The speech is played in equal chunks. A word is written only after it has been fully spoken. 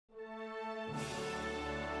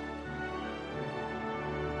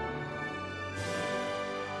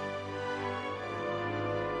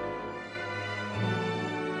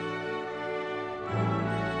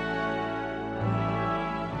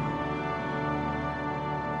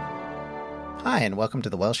Hi, and welcome to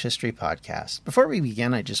the Welsh History Podcast. Before we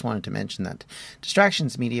begin, I just wanted to mention that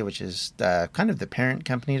Distractions Media, which is kind of the parent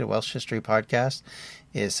company to Welsh History Podcast,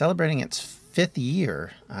 is celebrating its 5th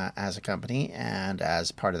year as a company, and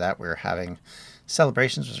as part of that, we're having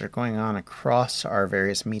celebrations which are going on across our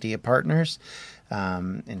various media partners.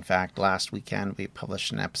 In fact, last weekend, we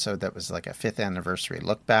published an episode that was like a 5th anniversary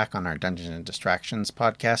look back on our Dungeons and Distractions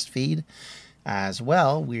podcast feed. As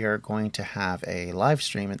well, we are going to have a live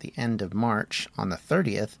stream at the end of March on the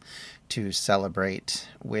 30th to celebrate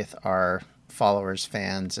with our followers,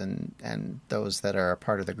 fans, and those that are a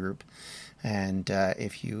part of the group. And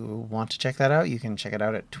if you want to check that out, you can check it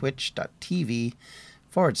out at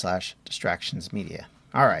twitch.tv/distractionsmedia.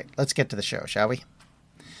 All right, let's get to the show, shall we?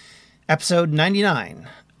 Episode 99,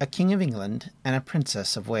 A King of England and a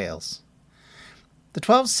Princess of Wales. The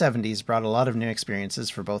 1270s brought a lot of new experiences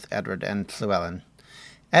for both Edward and Llywelyn.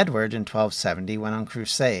 Edward in 1270 went on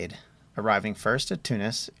crusade, arriving first at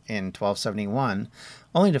Tunis in 1271,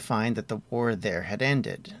 only to find that the war there had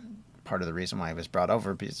ended. Part of the reason why he was brought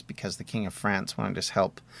over is because the King of France wanted his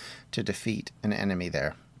help to defeat an enemy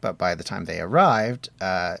there. But by the time they arrived,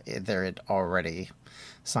 there had already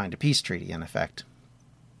signed a peace treaty in effect.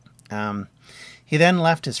 He then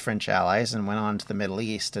left his French allies and went on to the Middle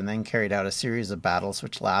East, and then carried out a series of battles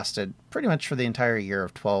which lasted pretty much for the entire year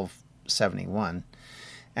of 1271.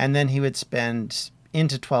 And then he would spend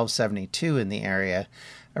into 1272 in the area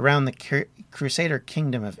around the Crusader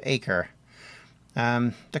Kingdom of Acre.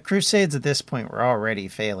 The Crusades at this point were already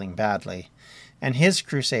failing badly, and his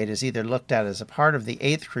crusade is either looked at as a part of the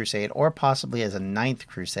 8th Crusade or possibly as a 9th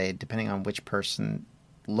Crusade, depending on which person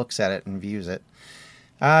looks at it and views it.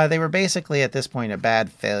 They were basically, at this point, a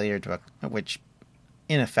bad failure, which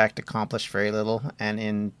in effect accomplished very little, and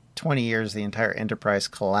in 20 years the entire enterprise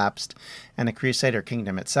collapsed, and the Crusader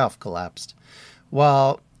Kingdom itself collapsed.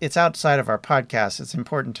 While it's outside of our podcast, it's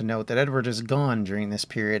important to note that Edward is gone during this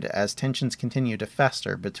period as tensions continue to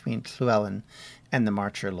fester between Llywelyn and the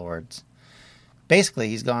Marcher Lords. Basically,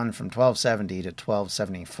 he's gone from 1270 to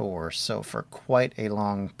 1274, so for quite a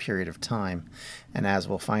long period of time, and as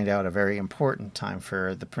we'll find out, a very important time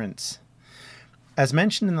for the prince. As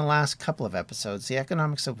mentioned in the last couple of episodes, the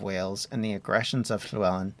economics of Wales and the aggressions of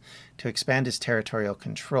Llywelyn to expand his territorial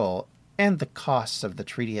control and the costs of the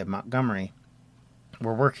Treaty of Montgomery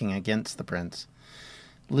were working against the prince.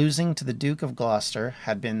 Losing to the Duke of Gloucester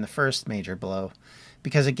had been the first major blow,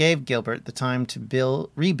 because it gave Gilbert the time to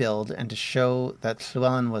rebuild and to show that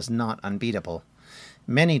Llywelyn was not unbeatable.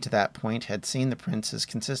 Many to that point had seen the prince as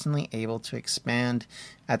consistently able to expand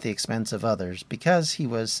at the expense of others because he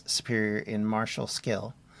was superior in martial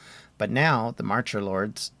skill. But now the Marcher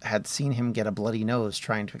Lords had seen him get a bloody nose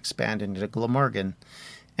trying to expand into Glamorgan,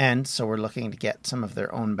 and so were looking to get some of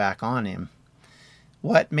their own back on him.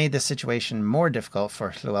 What made the situation more difficult for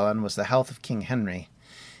Llywelyn was the health of King Henry.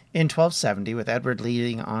 In 1270, with Edward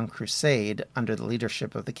leading on crusade under the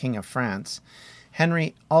leadership of the King of France,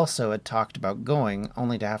 Henry also had talked about going,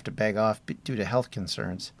 only to have to beg off due to health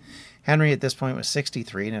concerns. Henry at this point was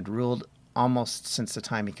 63 and had ruled almost since the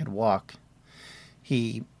time he could walk.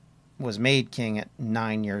 He was made king at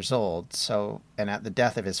 9 years old, and at the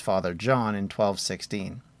death of his father John in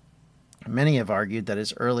 1216. Many have argued that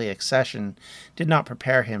his early accession did not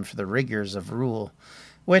prepare him for the rigors of rule,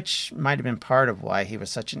 which might have been part of why he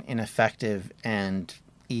was such an ineffective and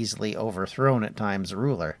easily overthrown at times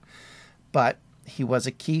ruler. But he was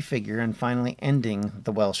a key figure in finally ending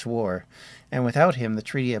the Welsh War, and without him the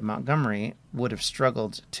Treaty of Montgomery would have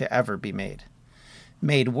struggled to ever be made.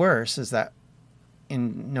 Made worse is that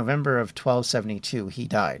in November of 1272 he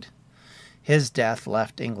died. His death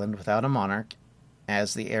left England without a monarch,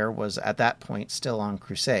 as the heir was at that point still on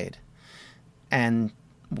crusade, and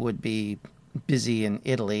would be busy in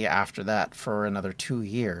Italy after that for another 2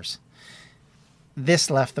 years. This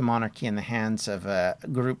left the monarchy in the hands of a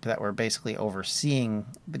group that were basically overseeing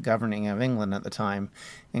the governing of England at the time,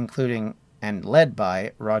 including and led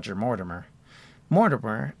by Roger Mortimer.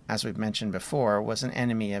 Mortimer, as we've mentioned before, was an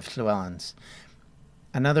enemy of Llywelyn's,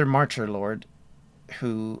 another Marcher Lord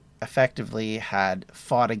who effectively had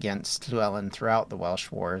fought against Llywelyn throughout the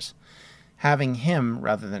Welsh Wars. Having him,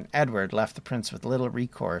 rather than Edward, left the prince with little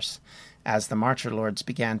recourse, as the Marcher Lords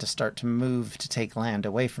began to start to move to take land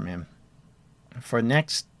away from him. For the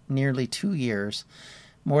next nearly 2 years,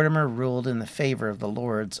 Mortimer ruled in the favor of the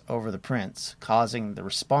lords over the prince, causing the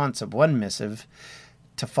response of one missive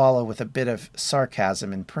to follow with a bit of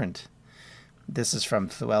sarcasm in print. This is from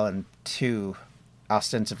Llywelyn to,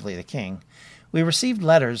 ostensibly, the king. "We received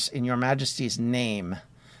letters in your majesty's name,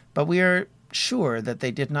 but we are sure that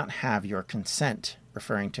they did not have your consent.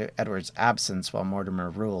 referring to Edward's absence while Mortimer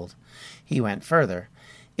ruled. He went further.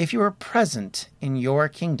 If you were present in your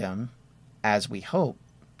kingdom, as we hope,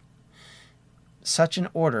 such an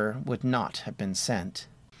order would not have been sent.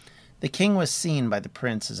 The king was seen by the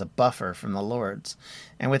prince as a buffer from the lords,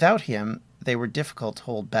 and without him they were difficult to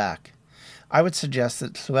hold back. I would suggest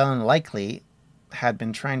that Llywelyn likely had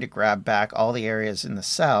been trying to grab back all the areas in the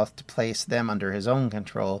south to place them under his own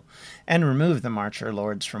control and remove the Marcher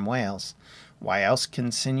lords from Wales. Why else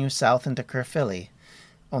continue south into Caerphilly,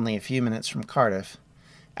 only a few minutes from Cardiff?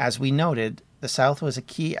 As we noted, the south was a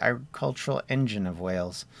key agricultural engine of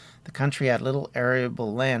Wales. The country had little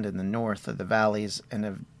arable land in the north of the valleys and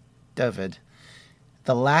of Dyfed.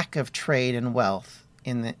 The lack of trade and wealth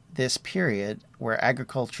in this period, where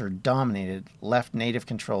agriculture dominated, left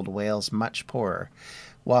native-controlled Wales much poorer.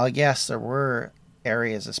 While, yes, there were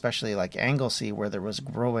areas, especially like Anglesey, where there was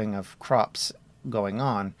growing of crops going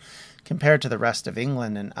on, compared to the rest of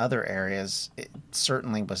England and other areas, it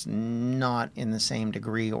certainly was not in the same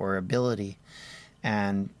degree or ability.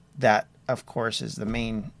 And that, of course, is the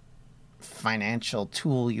main financial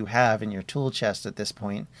tool you have in your tool chest at this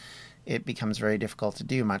point. It becomes very difficult to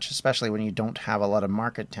do much, especially when you don't have a lot of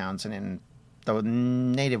market towns. And in the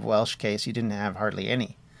native Welsh case, you didn't have hardly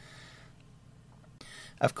any.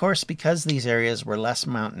 Of course, because these areas were less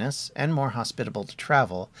mountainous and more hospitable to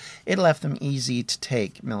travel, it left them easy to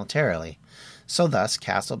take militarily. So thus,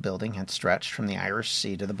 castle building had stretched from the Irish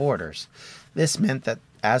Sea to the borders. This meant that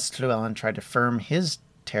as Llywelyn tried to firm his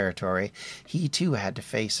territory, he too had to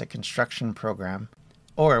face a construction program,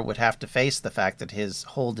 or would have to face the fact that his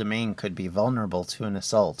whole domain could be vulnerable to an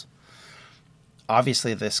assault.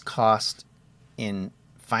 Obviously, this cost in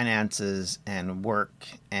finances and work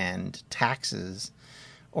and taxes,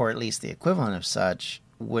 or at least the equivalent of such,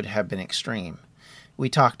 would have been extreme. We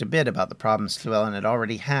talked a bit about the problems Llywelyn had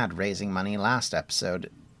already had raising money last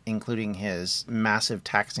episode, including his massive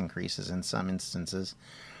tax increases in some instances.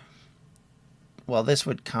 Well, this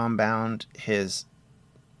would compound his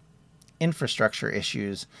infrastructure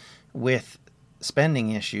issues with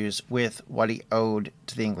spending issues with what he owed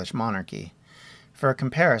to the English monarchy. For a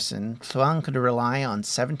comparison, Llywelyn could rely on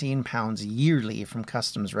 £17 yearly from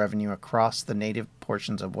customs revenue across the native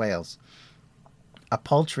portions of Wales. A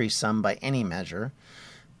paltry sum by any measure,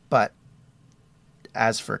 but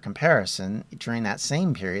as for comparison, during that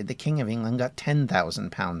same period, the King of England got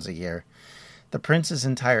 £10,000 a year. The prince's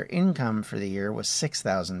entire income for the year was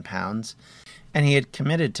 £6,000, and he had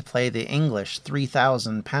committed to pay the English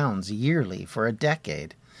 £3,000 yearly for a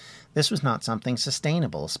decade. This was not something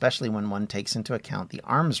sustainable, especially when one takes into account the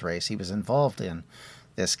arms race he was involved in,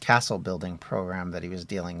 this castle-building program that he was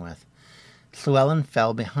dealing with. Llywelyn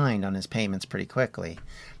fell behind on his payments pretty quickly,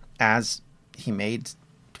 as he made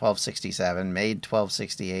 1267, made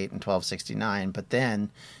 1268 and 1269, but then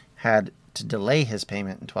had to delay his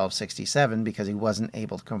payment in 1267 because he wasn't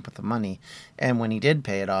able to come up with the money, and when he did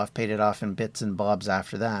paid it off in bits and bobs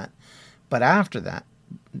after that. But after that,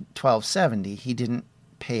 1270, he didn't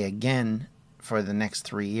pay again for the next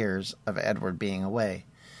 3 years of Edward being away.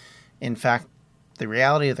 In fact, the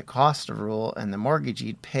reality of the cost of rule and the mortgage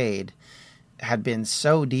he'd paid had been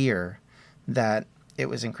so dear that it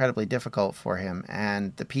was incredibly difficult for him,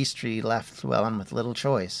 and the peace treaty left Llywelyn with little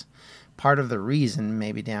choice. Part of the reason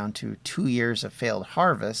may be down to 2 years of failed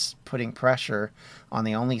harvests, putting pressure on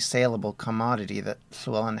the only saleable commodity that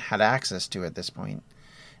Llywelyn had access to at this point.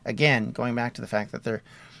 Again, going back to the fact that their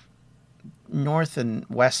North and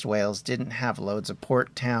West Wales didn't have loads of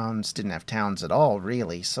port towns, didn't have towns at all,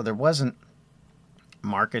 really, so there wasn't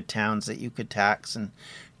market towns that you could tax and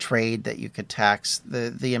trade that you could tax.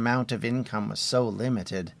 The amount of income was so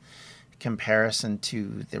limited in comparison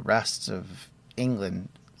to the rest of England,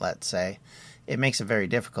 let's say. It makes it very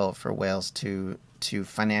difficult for Wales to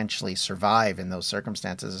financially survive in those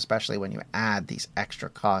circumstances, especially when you add these extra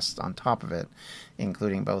costs on top of it,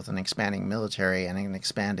 including both an expanding military and an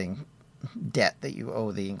expanding debt that you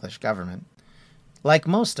owe the English government. Like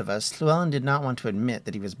most of us, Llywelyn did not want to admit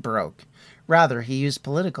that he was broke. Rather, he used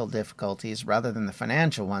political difficulties rather than the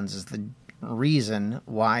financial ones as the reason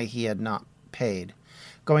why he had not paid,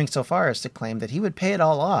 going so far as to claim that he would pay it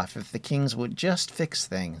all off if the kings would just fix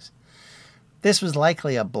things. This was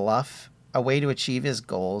likely a bluff, a way to achieve his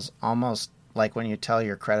goals, almost like when you tell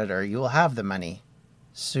your creditor you will have the money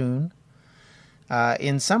soon.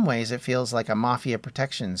 In some ways, it feels like a mafia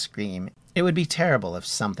protection scheme. It would be terrible if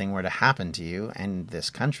something were to happen to you and this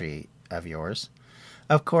country of yours.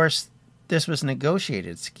 Of course, this was a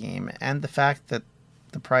negotiated scheme, and the fact that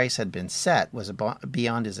the price had been set was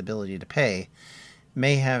beyond his ability to pay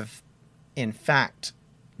may have, in fact,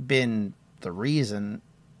 been the reason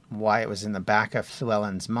why it was in the back of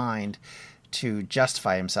Llywelyn's mind to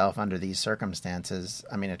justify himself under these circumstances.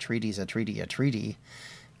 I mean, a treaty's a treaty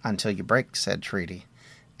until you break said treaty.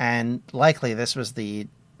 And likely this was the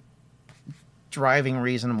driving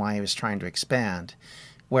reason why he was trying to expand.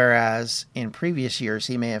 Whereas in previous years,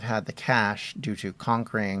 he may have had the cash due to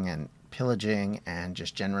conquering and pillaging and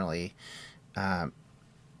just generally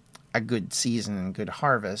a good season and good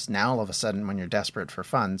harvest. Now, all of a sudden, when you're desperate for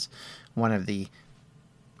funds, one of the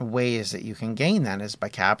ways that you can gain that is by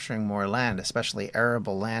capturing more land, especially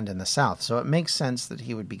arable land in the south. So it makes sense that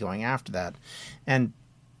he would be going after that. And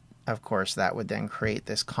of course, that would then create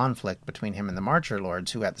this conflict between him and the Marcher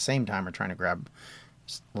Lords, who at the same time are trying to grab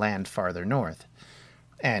land farther north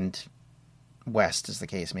and west, as the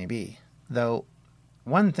case may be. Though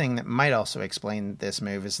one thing that might also explain this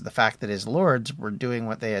move is the fact that his lords were doing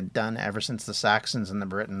what they had done ever since the Saxons and the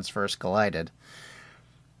Britons first collided.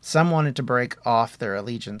 Some wanted to break off their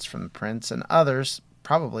allegiance from the prince, and others,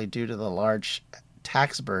 probably due to the large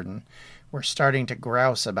tax burden, were starting to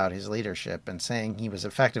grouse about his leadership and saying he was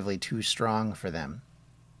effectively too strong for them.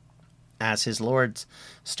 As his lords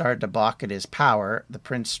started to balk at his power, the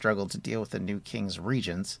prince struggled to deal with the new king's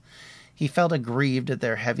regents. He felt aggrieved at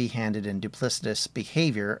their heavy-handed and duplicitous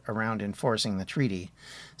behavior around enforcing the treaty.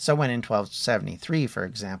 So when in 1273, for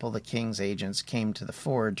example, the king's agents came to the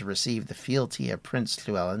ford to receive the fealty of Prince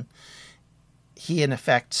Llywelyn, he in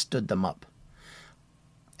effect stood them up.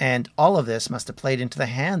 And all of this must have played into the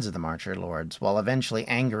hands of the Marcher Lords, while eventually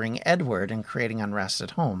angering Edward and creating unrest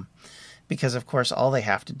at home. Because, of course, all they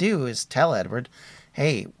have to do is tell Edward,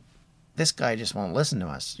 hey, this guy just won't listen to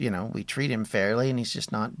us. You know, we treat him fairly and he's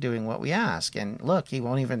just not doing what we ask. And look, he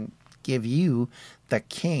won't even give you, the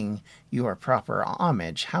king, your proper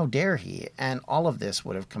homage. How dare he? And all of this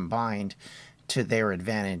would have combined to their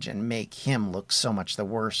advantage and make him look so much the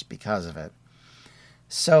worse because of it.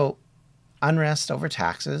 So, unrest over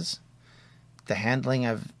taxes, the handling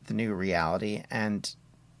of the new reality, and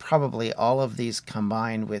probably all of these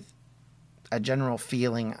combined with a general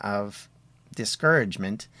feeling of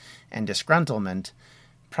discouragement and disgruntlement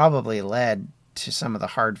probably led to some of the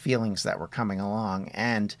hard feelings that were coming along,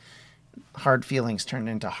 and hard feelings turned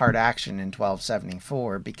into hard action in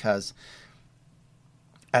 1274 because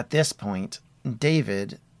at this point,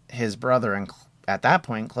 David, his brother and at that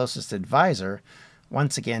point closest advisor,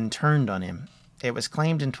 once again turned on him. It was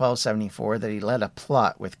claimed in 1274 that he led a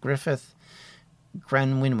plot with Griffith,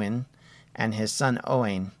 Grenwynwyn, and his son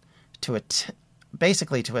Owain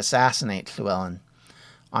basically to assassinate Llywelyn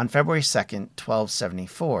on February 2nd,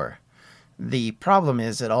 1274. The problem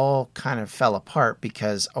is it all kind of fell apart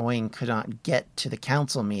because Owain could not get to the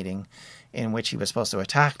council meeting in which he was supposed to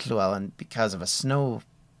attack Llywelyn because of a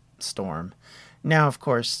snowstorm. Now, of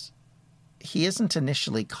course, he isn't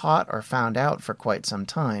initially caught or found out for quite some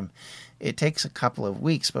time. It takes a couple of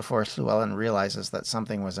weeks before Llywelyn realizes that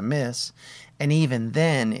something was amiss, and even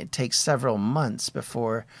then it takes several months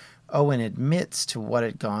before Owain admits to what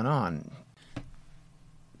had gone on.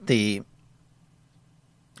 The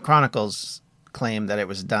chronicles claim that it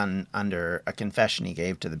was done under a confession he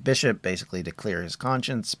gave to the bishop, basically to clear his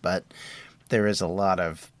conscience, but there is a lot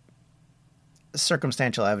of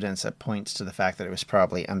circumstantial evidence that points to the fact that it was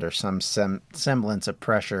probably under some semblance of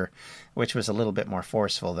pressure, which was a little bit more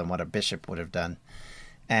forceful than what a bishop would have done,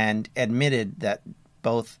 and admitted that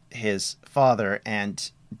both his father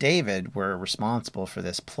and David were responsible for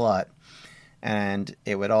this plot, and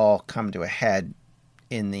it would all come to a head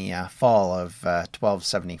in the fall of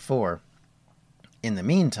 1274. In the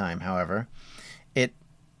meantime, however,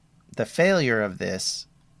 the failure of this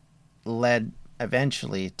led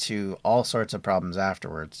eventually to all sorts of problems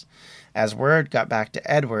afterwards. As word got back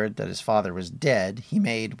to Edward that his father was dead, he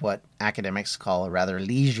made what academics call a rather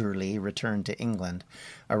leisurely return to England,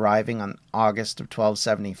 arriving on August of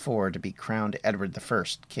 1274 to be crowned Edward I,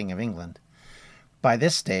 King of England. By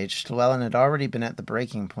this stage, Llywelyn had already been at the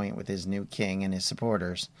breaking point with his new king and his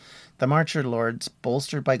supporters. The Marcher Lords,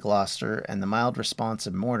 bolstered by Gloucester and the mild response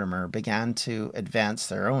of Mortimer, began to advance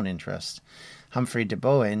their own interests. Humphrey de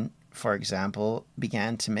Bohun, for example,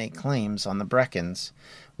 began to make claims on the Brecons,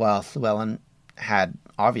 while Llywelyn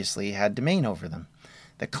obviously had domain over them.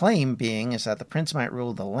 The claim being is that the prince might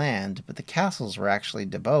rule the land, but the castles were actually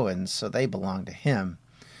de Bohun's, so they belonged to him.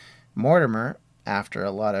 Mortimer, after a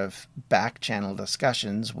lot of back-channel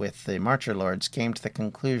discussions with the Marcher Lords, came to the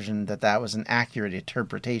conclusion that that was an accurate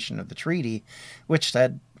interpretation of the treaty, which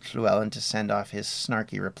led Llywelyn to send off his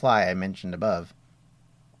snarky reply I mentioned above.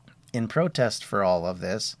 In protest for all of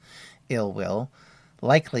this ill will,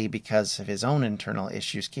 likely because of his own internal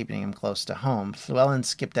issues keeping him close to home, Llywelyn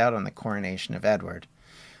skipped out on the coronation of Edward.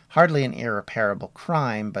 Hardly an irreparable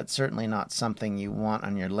crime, but certainly not something you want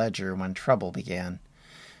on your ledger when trouble began.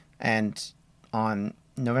 And on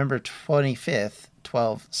November 25th,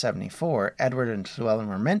 1274, Edward and Llywelyn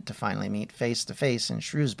were meant to finally meet face-to-face in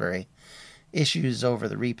Shrewsbury. Issues over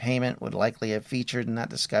the repayment would likely have featured in that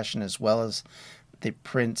discussion, as well as the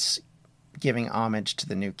prince giving homage to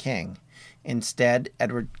the new king. Instead,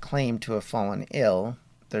 Edward claimed to have fallen ill.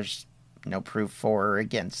 There's no proof for or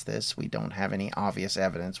against this. We don't have any obvious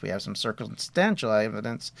evidence. We have some circumstantial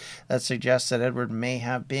evidence that suggests that Edward may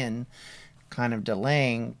have been kind of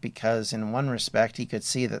delaying because in one respect he could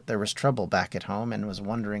see that there was trouble back at home and was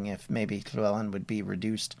wondering if maybe Llywelyn would be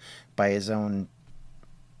reduced by his own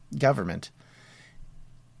government.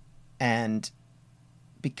 And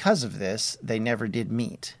because of this, they never did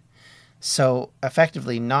meet. So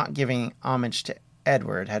effectively not giving homage to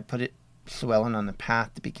Edward had put Llywelyn on the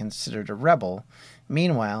path to be considered a rebel.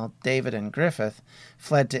 Meanwhile, David and Griffith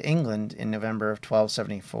fled to England in November of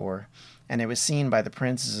 1274, and it was seen by the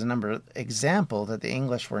prince as an example that the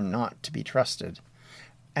English were not to be trusted,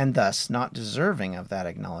 and thus not deserving of that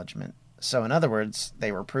acknowledgement. So in other words,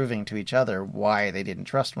 they were proving to each other why they didn't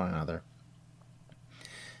trust one another.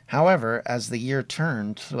 However, as the year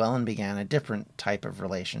turned, Llywelyn began a different type of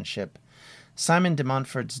relationship. Simon de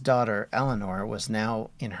Montfort's daughter, Eleanor, was now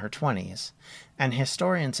in her 20s, and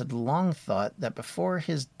historians had long thought that before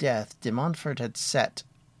his death, de Montfort had set,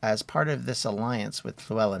 as part of this alliance with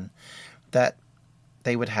Llywelyn, that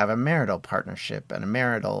they would have a marital partnership and a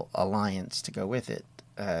marital alliance to go with it,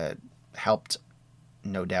 helped,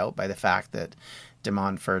 no doubt, by the fact that de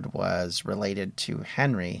Montfort was related to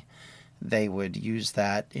Henry. They would use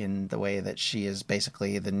that in the way that she is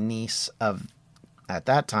basically the niece of, at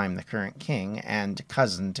that time, the current king and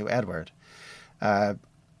cousin to Edward.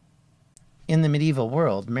 In the medieval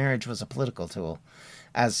world, marriage was a political tool,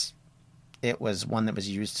 as it was one that was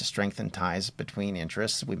used to strengthen ties between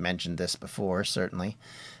interests. We mentioned this before, certainly.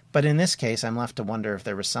 But in this case, I'm left to wonder if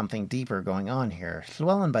there was something deeper going on here.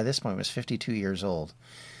 Llywelyn, by this point, was 52 years old.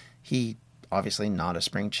 He, obviously not a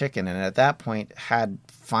spring chicken, and at that point had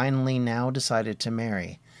finally now decided to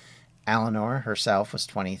marry. Eleanor herself was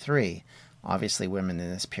 23. Obviously, women in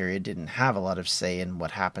this period didn't have a lot of say in what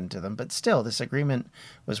happened to them, but still, this agreement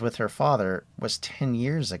was with her father was 10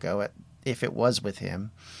 years ago, if it was with him.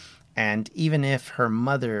 And even if her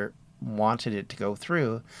mother wanted it to go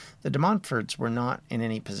through, the de Montforts were not in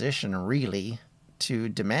any position, really, to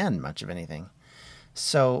demand much of anything.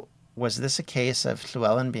 So, was this a case of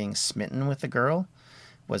Llywelyn being smitten with the girl?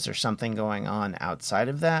 Was there something going on outside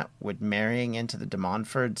of that? Would marrying into the de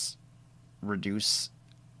Montforts reduce,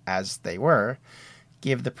 as they were,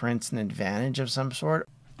 give the prince an advantage of some sort?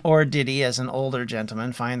 Or did he, as an older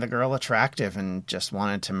gentleman, find the girl attractive and just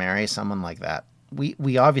wanted to marry someone like that?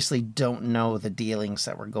 We obviously don't know the dealings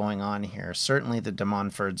that were going on here. Certainly the de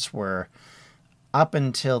Montforts were, up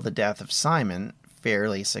until the death of Simon,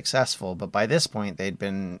 fairly successful, but by this point they'd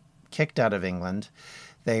been kicked out of England.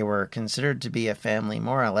 They were considered to be a family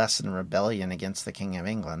more or less in rebellion against the King of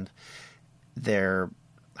England. Her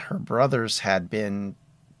brothers had been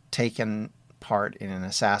taken part in an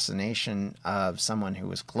assassination of someone who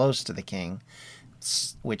was close to the king,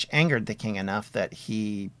 which angered the king enough that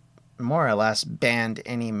he more or less banned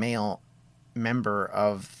any male member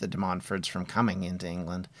of the de Montforts from coming into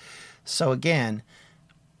England. So again,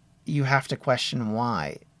 you have to question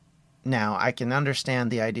why. Now, I can understand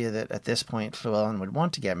the idea that at this point Llywelyn would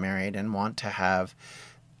want to get married and want to have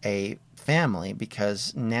a family,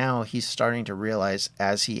 because now he's starting to realize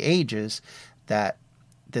as he ages that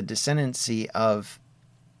the descendancy of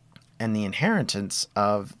and the inheritance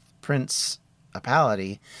of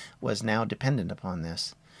principality was now dependent upon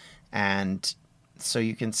this. And so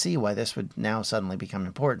you can see why this would now suddenly become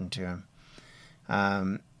important to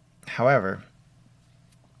him. However,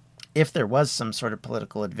 if there was some sort of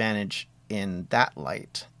political advantage in that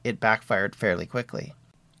light, it backfired fairly quickly.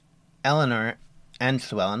 Eleanor and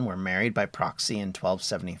Llywelyn were married by proxy in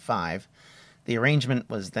 1275. The arrangement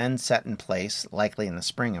was then set in place, likely in the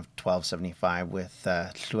spring of 1275, with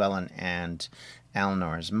Llywelyn and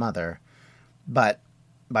Eleanor's mother. But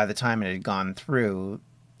by the time it had gone through,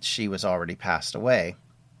 she was already passed away.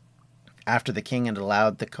 After the king had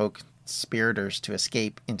allowed the co-conspirators to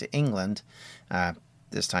escape into England,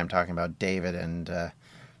 this time talking about David and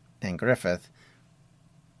Griffith,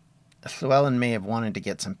 Llywelyn may have wanted to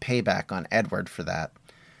get some payback on Edward for that.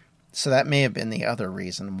 So that may have been the other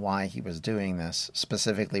reason why he was doing this,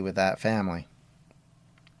 specifically with that family.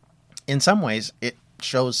 In some ways, it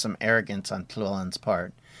shows some arrogance on Llywelyn's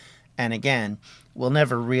part. And again, we'll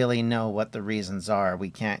never really know what the reasons are. We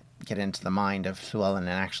can't get into the mind of Llywelyn and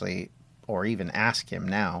actually or even ask him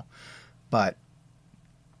now.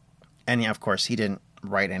 And of course, he didn't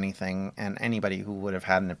write anything, and anybody who would have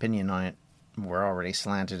had an opinion on it were already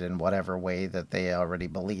slanted in whatever way that they already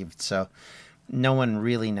believed. So no one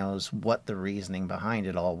really knows what the reasoning behind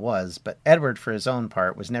it all was, but Edward, for his own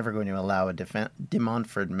part, was never going to allow a de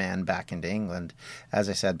Montfort man back into England, as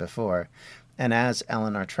I said before. And as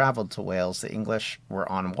Eleanor travelled to Wales, the English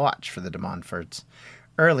were on watch for the de Montforts.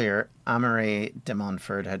 Earlier, Amaury de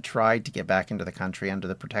Montfort had tried to get back into the country under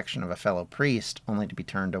the protection of a fellow priest, only to be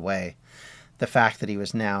turned away. The fact that he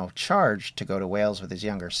was now charged to go to Wales with his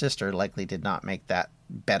younger sister likely did not make that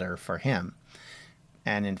better for him.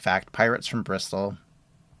 And in fact, pirates from Bristol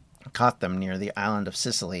caught them near the island of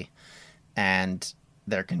Sicily, and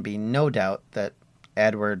there can be no doubt that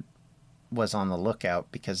Edward was on the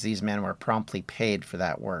lookout, because these men were promptly paid for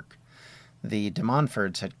that work. The de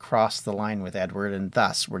Montforts had crossed the line with Edward, and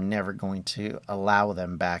thus were never going to allow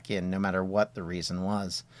them back in, no matter what the reason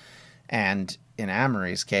was. And in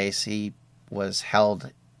Amaury's case, he was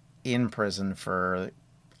held in prison for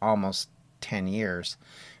almost 10 years,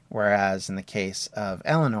 whereas in the case of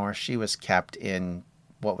Eleanor, she was kept in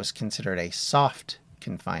what was considered a soft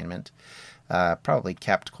confinement, probably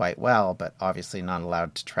kept quite well, but obviously not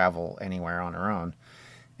allowed to travel anywhere on her own.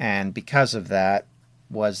 And because of that,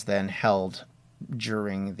 was then held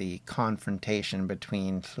during the confrontation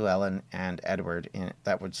between Llywelyn and Edward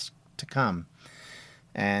that was to come.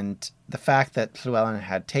 And the fact that Llywelyn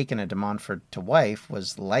had taken a de Montfort to wife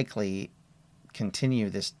was likely continue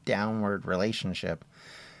this downward relationship,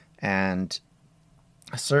 and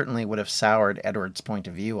certainly would have soured Edward's point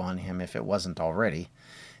of view on him if it wasn't already.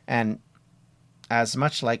 And as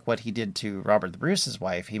much like what he did to Robert the Bruce's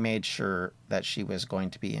wife, he made sure that she was going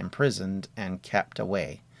to be imprisoned and kept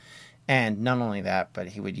away. And not only that, but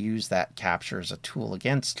he would use that capture as a tool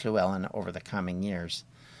against Llywelyn over the coming years.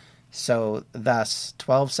 So thus,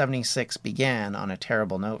 1276 began on a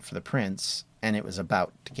terrible note for the prince, and it was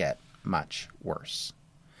about to get much worse.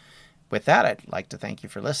 With that, I'd like to thank you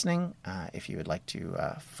for listening. If you would like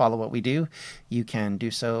to follow what we do, you can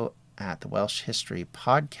do so at the Welsh History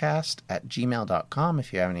Podcast at gmail.com.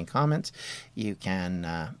 If you have any comments, you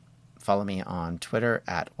can follow me on Twitter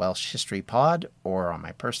at Welsh History Pod, or on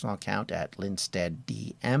my personal account at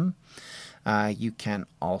LinsteadDM. You can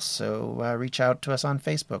also reach out to us on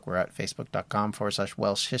Facebook. We're at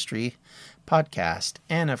facebook.com/Welsh History Podcast.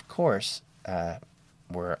 And of course,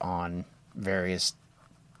 we're on various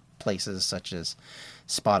places such as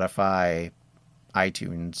Spotify,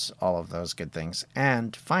 iTunes, all of those good things.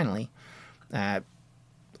 And finally, I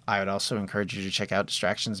would also encourage you to check out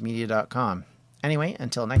distractionsmedia.com. Anyway,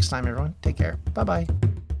 until next time, everyone, take care. Bye-bye.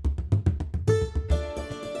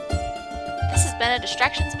 This has been a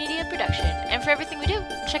Distractions Media production, and for everything we do,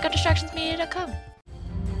 check out distractionsmedia.com.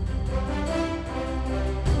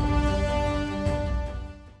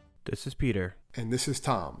 This is Peter. And this is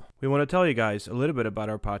Tom. We want to tell you guys a little bit about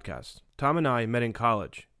our podcast. Tom and I met in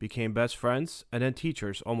college, became best friends, and then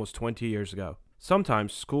teachers almost 20 years ago.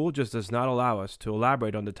 Sometimes school just does not allow us to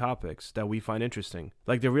elaborate on the topics that we find interesting,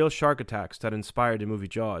 like the real shark attacks that inspired the movie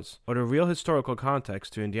Jaws, or the real historical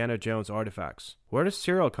context to Indiana Jones artifacts. Where does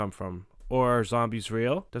cereal come from? Or are zombies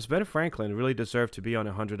real? Does Ben Franklin really deserve to be on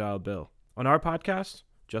a $100 bill? On our podcast,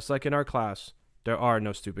 just like in our class, there are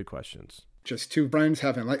no stupid questions. Just two friends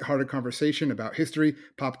having a lighthearted conversation about history,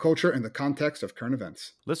 pop culture, and the context of current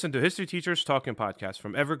events. Listen to History Teachers Talking Podcast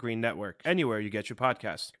from Evergreen Network, anywhere you get your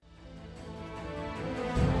podcasts.